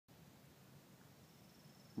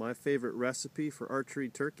my favorite recipe for archery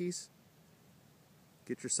turkeys.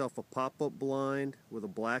 Get yourself a pop-up blind with a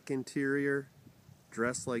black interior,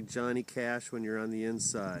 dress like Johnny Cash when you're on the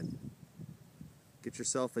inside. Get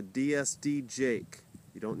yourself a DSD Jake.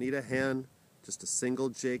 You don't need a hen, just a single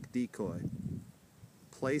Jake decoy.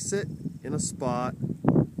 Place it in a spot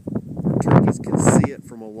where turkeys can see it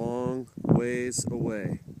from a long ways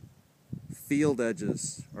away. Field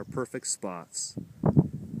edges are perfect spots.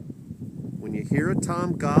 When you hear a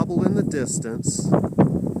tom gobble in the distance,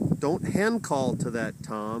 don't hen call to that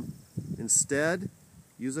tom. Instead,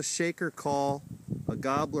 use a shaker call, a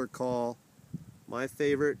gobbler call. My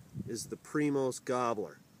favorite is the Primos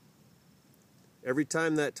gobbler. Every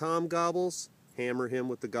time that tom gobbles, hammer him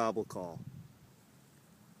with the gobble call.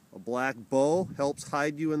 A black bow helps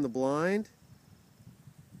hide you in the blind.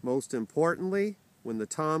 Most importantly, when the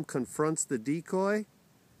tom confronts the decoy,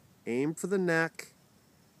 aim for the neck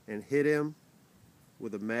and hit him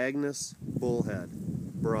with a Magnus bullhead,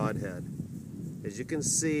 broadhead. As you can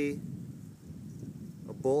see,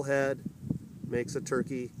 a bullhead makes a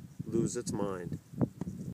turkey lose its mind.